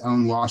with his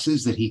own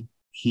losses that he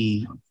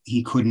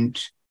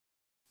couldn't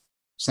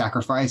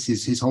sacrifice.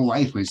 His whole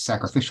life was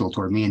sacrificial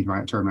toward me and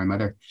toward my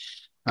mother.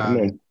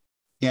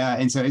 Yeah,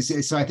 and so I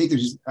think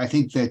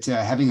that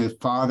having a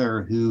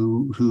father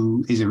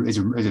who is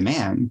a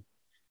man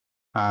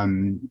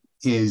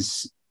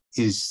is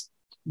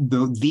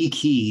the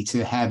key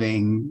to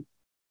having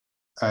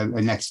a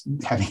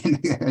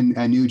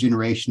new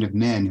generation of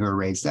men who are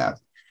raised up.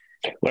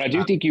 But I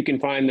do think you can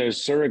find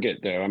those surrogate,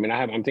 though. I mean,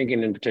 I'm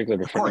thinking in particular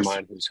of a friend of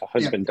mine whose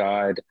husband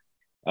died.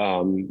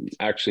 There's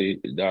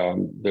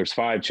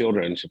 5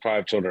 children. She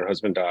 5 children. Her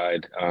husband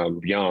died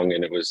young,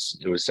 and it was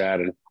sad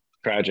and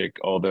tragic,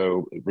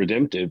 although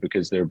redemptive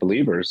because they're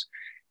believers.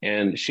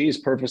 And she's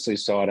purposely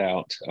sought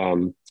out,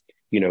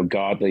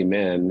 godly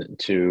men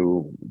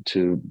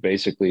to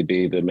basically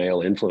be the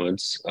male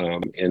influence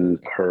in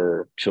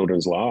her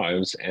children's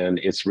lives. And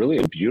it's really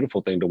a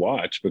beautiful thing to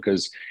watch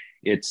because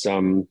it's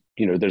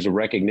there's a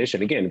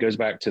recognition. Again, it goes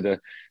back to the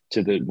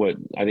what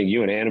I think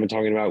you and Ann have been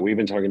talking about. We've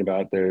been talking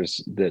about.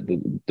 There's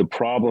the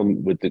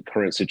problem with the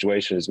current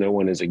situation is no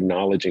one is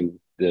acknowledging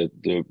the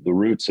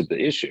roots of the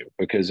issue,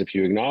 because if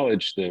you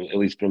acknowledge at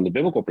least from the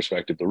biblical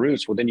perspective, the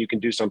roots, well, then you can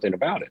do something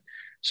about it.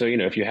 So,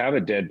 if you have a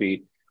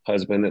deadbeat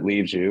husband that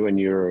leaves you and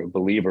you're a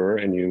believer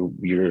and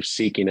you're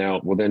seeking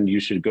out, well, then you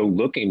should go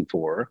looking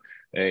for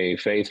a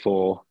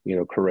faithful,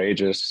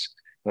 courageous,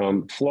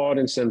 flawed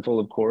and sinful,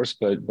 of course,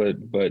 but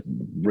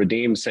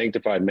redeemed,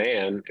 sanctified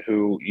man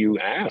who you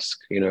ask,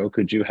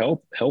 could you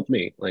help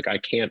me? Like, I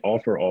can't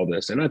offer all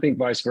this. And I think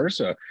vice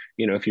versa,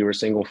 if you were a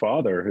single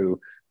father who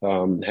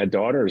had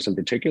daughters in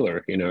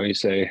particular, you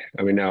say,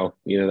 I mean, now,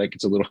 that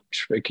gets a little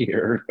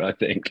trickier, I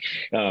think.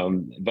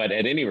 But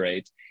at any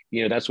rate,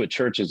 that's what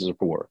churches are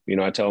for.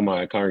 I tell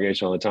my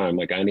congregation all the time,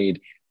 like, I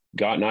need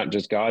God, not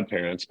just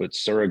godparents, but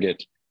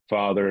surrogate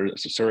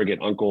fathers, surrogate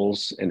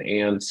uncles and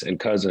aunts and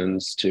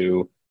cousins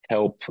to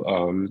help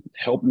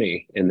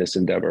me in this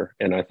endeavor.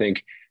 And I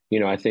think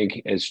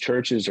as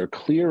churches are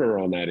clearer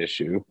on that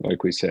issue,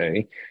 like we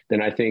say,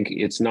 then I think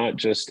it's not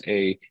just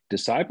a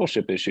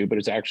discipleship issue, but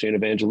it's actually an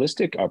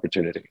evangelistic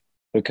opportunity.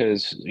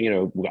 Because,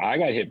 I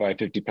got hit by a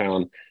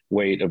 50-pound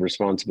weight of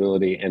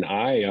responsibility, and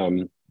I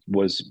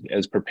was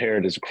as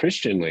prepared as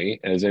Christianly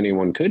as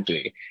anyone could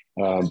be.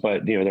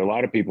 But, there are a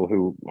lot of people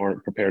who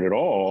aren't prepared at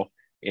all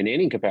in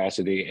any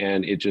capacity,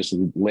 and it just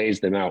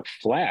lays them out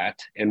flat.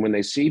 And when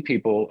they see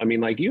people, I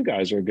mean, like, you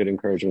guys are a good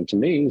encouragement to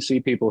me, see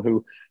people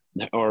who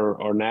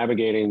are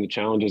navigating the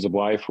challenges of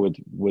life with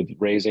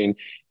raising,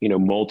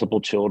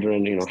 multiple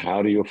children,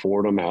 how do you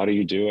afford them? How do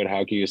you do it?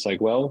 How can you, it's like,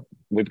 well,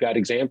 we've got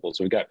examples,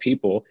 we've got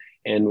people,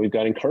 and we've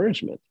got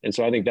encouragement. And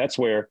so I think that's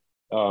where,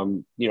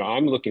 I'm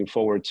looking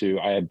forward to,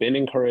 I have been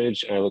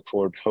encouraged, and I look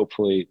forward,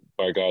 hopefully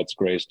by God's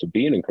grace, to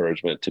be an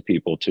encouragement to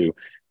people to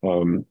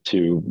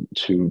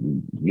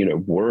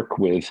work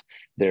with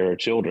their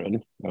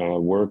children,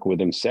 work with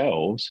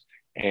themselves,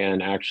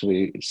 and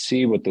actually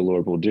see what the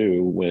Lord will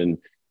do when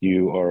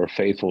you are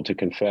faithful to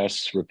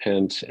confess,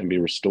 repent, and be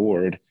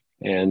restored,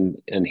 and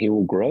he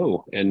will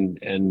grow and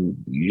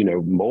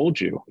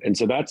mold you. And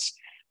so that's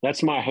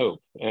my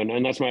hope,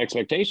 and that's my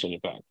expectation, in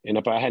fact. And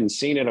if I hadn't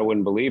seen it, I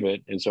wouldn't believe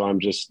it. And so I'm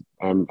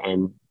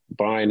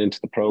buying into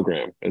the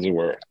program, as it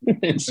were.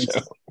 And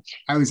so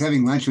I was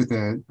having lunch it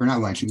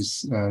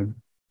was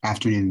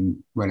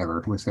afternoon,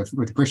 whatever, with a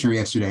parishioner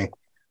yesterday,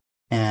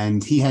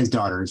 and he has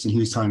daughters, and he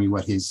was telling me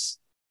what his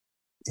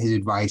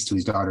advice to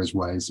his daughters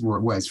was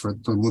for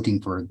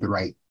looking for the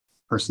right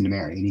person to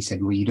marry. And he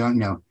said, well, you don't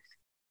know.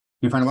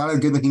 You find a lot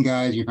of good-looking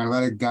guys. You find a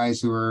lot of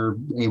guys who are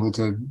able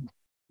to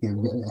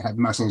have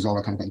muscles, all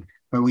that kind of thing.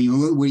 But what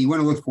you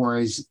want to look for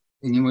is,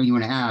 and what you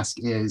want to ask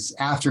is,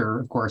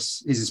 after, of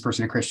course, is this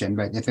person a Christian?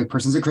 But if a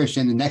person's a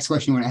Christian, the next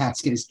question you want to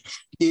ask is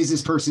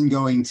this person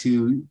going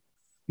to,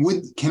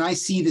 can I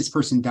see this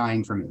person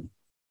dying for me?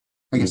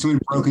 Like, if someone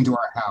broke into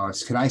our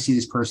house, could I see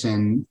this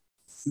person,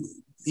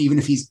 even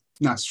if he's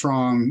not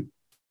strong,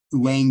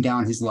 laying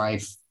down his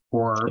life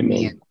for Amen.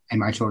 me and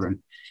my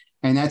children?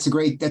 And that's a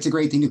great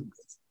thing.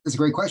 That's a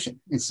great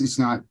question.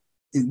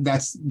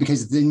 That's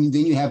because then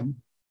you have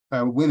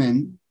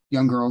women,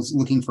 young girls,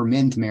 looking for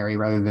men to marry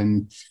rather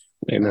than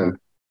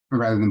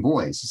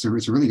boys. It's a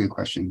really good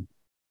question.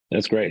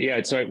 That's great.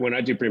 Yeah. So when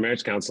I do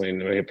pre-marriage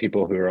counseling, I have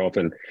people who are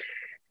often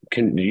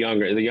the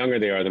younger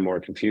they are, the more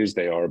confused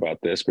they are about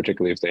this,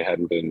 particularly if they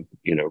hadn't been,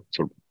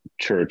 sort of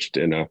churched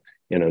in a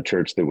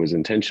church that was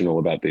intentional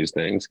about these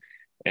things.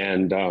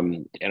 And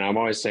I'm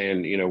always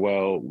saying,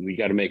 well, we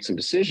got to make some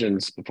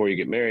decisions before you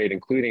get married,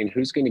 including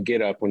who's going to get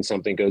up when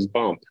something goes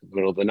bump in the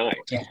middle of the night.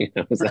 Yeah.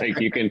 It's like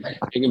you can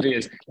be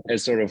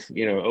as sort of,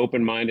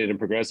 open-minded and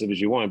progressive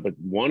as you want, but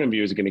one of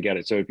you is going to get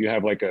it. So if you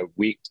have like a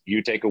week,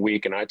 you take a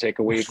week and I take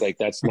a week, like,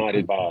 that's not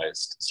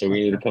advised. So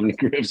we need to come to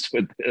grips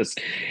with this.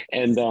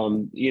 And,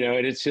 and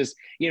it's just,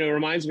 it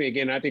reminds me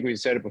again, I think we've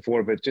said it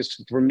before, but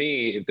just for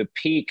me, the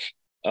peak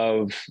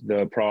of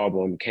the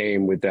problem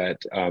came with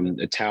that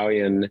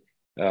Italian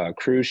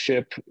cruise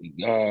ship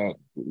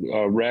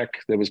wreck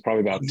that was probably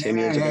about 10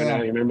 years ago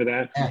now. You remember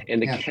that?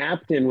 And the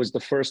captain was the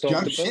first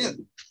off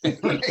the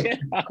boat. Yeah,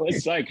 I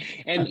was like,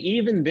 and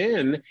even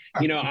then,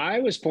 I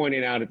was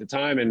pointing out at the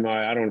time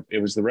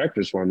it was the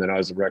rector's forum that I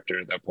was the rector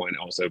at that point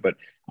also, but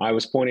I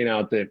was pointing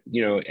out that,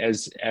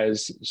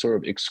 as sort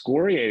of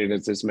excoriated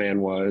as this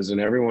man was,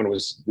 and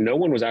no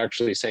one was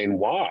actually saying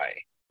why.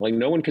 Like,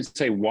 no one could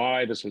say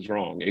why this was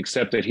wrong,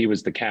 except that he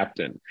was the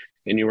captain.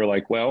 And you were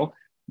like, well,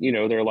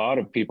 there are a lot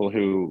of people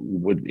who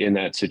would, in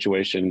that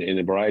situation, in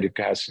a variety of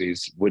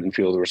capacities, wouldn't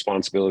feel the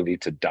responsibility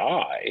to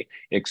die,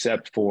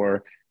 except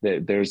for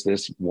that there's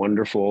this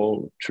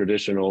wonderful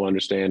traditional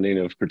understanding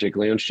of,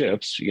 particularly on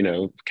ships,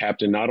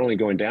 captain not only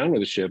going down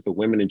with the ship, but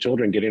women and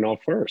children getting off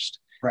first.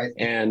 Right.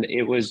 And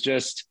it was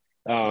just,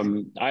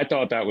 I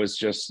thought that was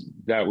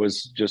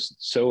just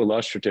so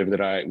illustrative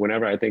that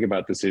whenever I think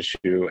about this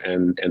issue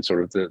and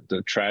sort of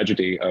the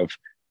tragedy of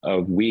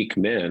weak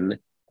men,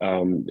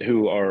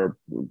 who are,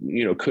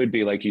 could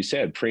be, like you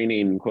said,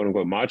 preening quote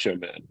unquote macho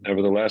men,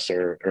 nevertheless,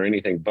 are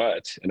anything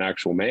but an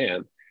actual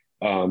man.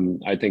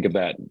 I think of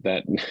that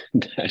that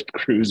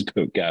cruise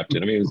boat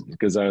captain. I mean,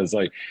 because I was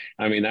like,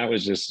 that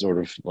was just sort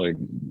of like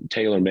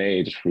tailor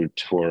made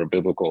for a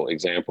biblical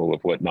example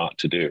of what not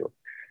to do.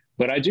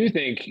 But I do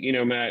think,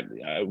 Matt,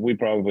 we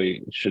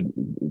probably should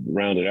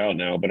round it out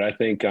now. But I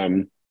think,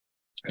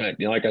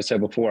 like I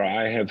said before,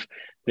 I have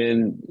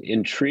been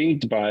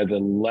intrigued by the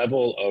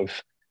level of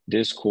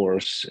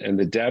discourse and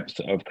the depth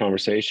of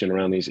conversation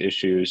around these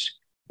issues,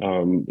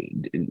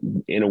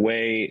 in a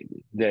way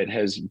that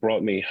has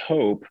brought me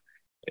hope.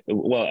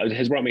 Well, it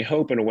has brought me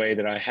hope in a way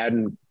that I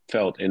hadn't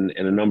felt in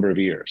a number of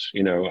years,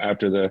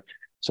 after the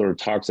sort of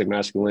toxic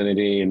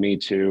masculinity and Me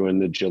Too and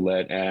the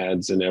Gillette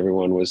ads, and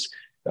everyone was,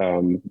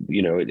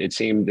 it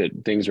seemed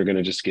that things are going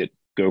to just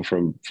go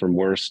from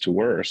worse to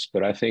worse.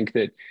 But I think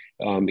that,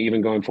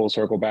 even going full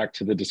circle back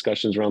to the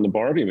discussions around the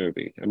Barbie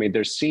movie,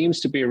 there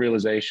seems to be a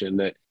realization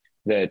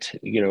that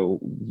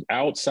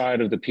outside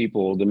of the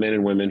people, the men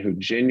and women who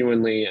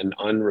genuinely and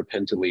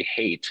unrepentantly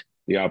hate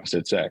the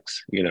opposite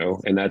sex,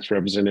 and that's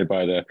represented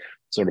by the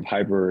sort of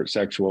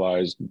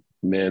hypersexualized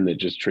men that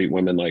just treat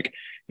women like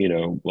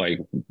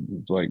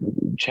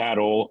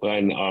chattel,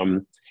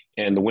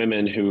 and the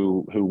women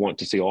who want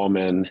to see all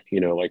men,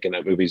 like in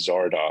that movie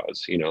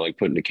Zardoz, like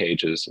put into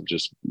cages and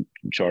just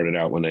chart it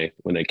out when they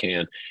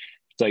can.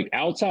 It's like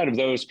outside of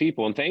those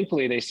people, and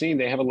thankfully they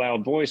have a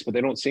loud voice, but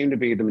they don't seem to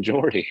be the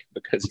majority,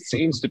 because it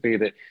seems to be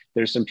that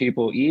there's some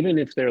people, even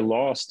if they're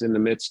lost in the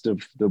midst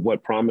of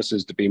what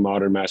promises to be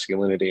modern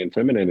masculinity and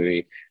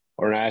femininity,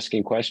 are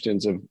asking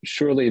questions of,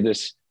 surely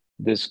this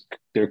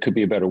there could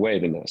be a better way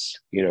than this.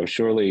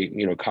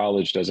 Surely,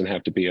 college doesn't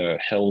have to be a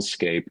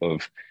hellscape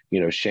of,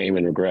 shame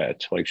and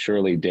regret. Like,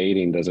 surely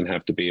dating doesn't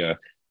have to be a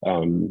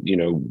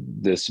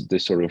this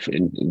sort of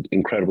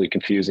incredibly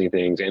confusing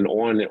things, and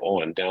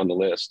on down the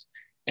list.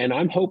 And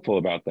I'm hopeful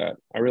about that.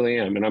 I really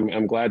am. And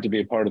I'm glad to be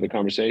a part of the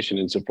conversation,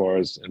 insofar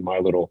as in my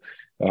little,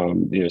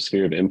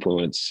 sphere of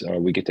influence,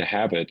 we get to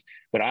have it.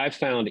 But I've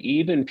found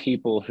even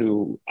people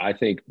who I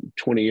think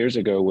 20 years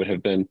ago would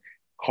have been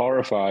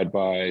horrified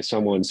by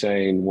someone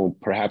saying, well,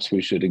 perhaps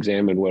we should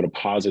examine what a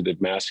positive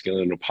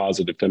masculine and a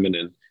positive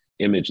feminine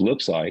image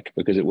looks like,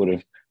 because it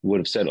would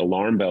have set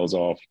alarm bells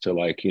off to,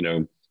 like,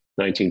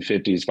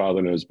 1950s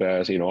father knows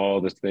best, all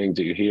the things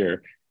that you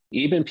hear.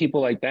 Even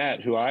people like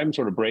that, who I'm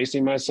sort of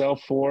bracing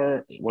myself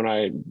for when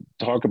I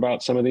talk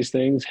about some of these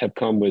things, have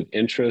come with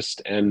interest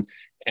and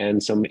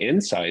some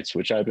insights,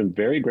 which I've been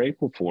very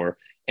grateful for.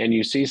 And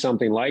you see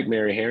something like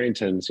Mary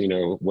Harrington's,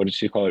 what did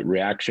she call it?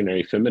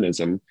 Reactionary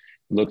feminism.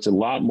 Looks a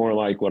lot more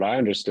like what I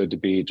understood to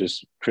be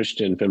just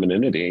Christian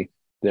femininity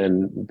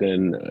than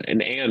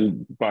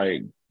and by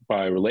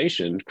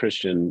relation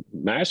Christian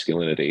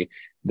masculinity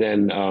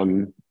than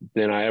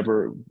I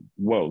ever.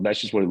 Well,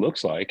 that's just what it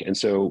looks like. And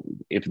so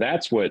if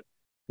that's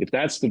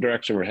the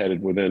direction we're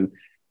headed, well, then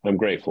I'm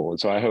grateful. And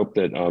so I hope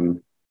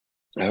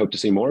to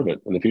see more of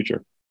it in the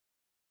future.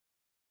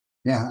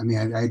 Yeah,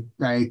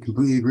 I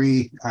completely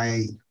agree.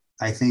 I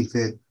think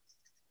that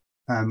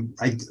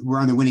we're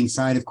on the winning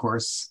side, of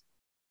course,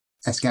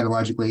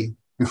 eschatologically.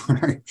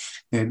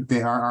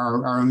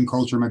 Our own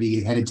culture might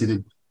be headed to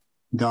the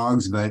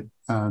dogs, but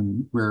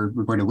we're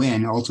going to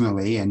win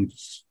ultimately. And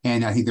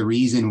I think the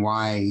reason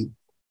why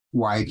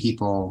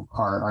people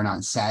are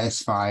not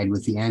satisfied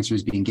with the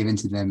answers being given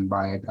to them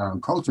by our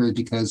own culture is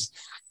because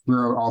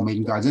we're all made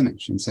in God's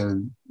image. And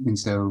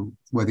so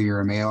whether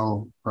you're a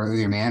male or whether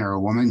you're a man or a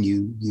woman,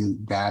 your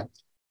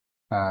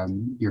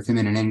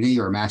femininity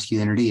or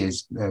masculinity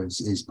is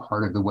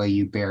part of the way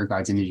you bear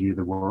God's image into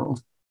the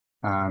world.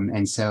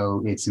 And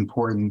so it's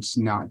important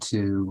not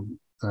to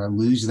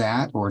lose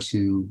that or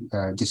to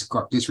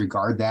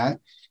disregard that.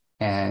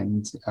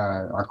 And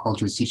our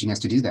culture is teaching us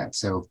to do that.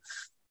 So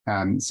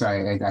I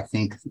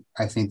think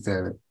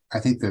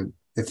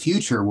the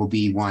future will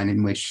be one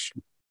in which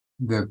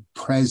the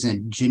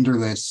present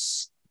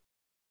genderless,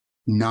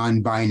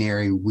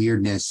 non-binary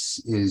weirdness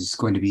is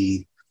going to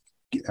be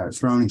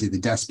thrown into the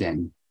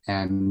dustbin,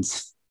 and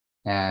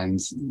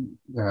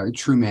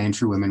true men and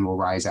true women will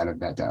rise out of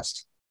that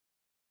dust.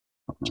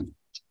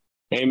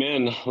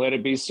 Amen. Let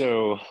it be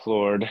so,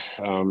 Lord.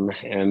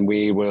 And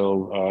we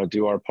will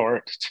do our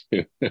part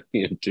to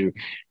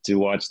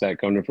watch that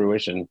come to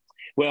fruition.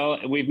 Well,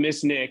 we've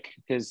missed Nick,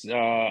 because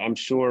I'm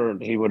sure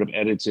he would have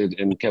edited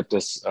and kept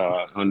us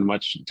on a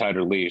much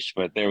tighter leash.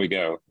 But there we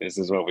go. This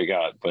is what we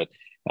got. But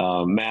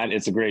Matt,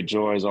 it's a great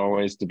joy as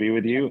always to be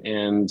with you.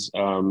 And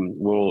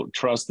we'll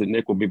trust that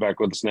Nick will be back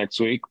with us next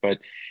week. But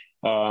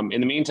In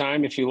the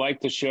meantime, if you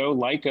like the show,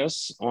 like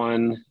us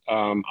on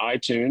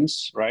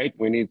iTunes, right?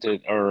 We need to,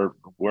 or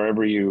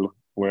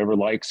wherever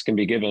likes can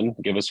be given,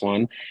 give us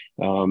one,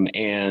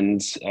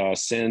 and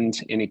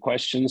send any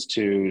questions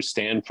to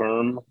Stand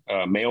Firm,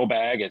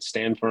 mailbag at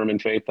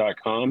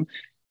standfirminfaith.com.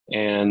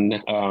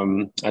 And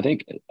I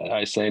think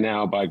I say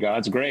now, by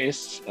God's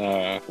grace,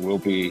 we'll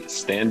be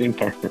standing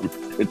firm.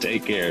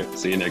 Take care.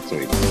 See you next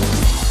week.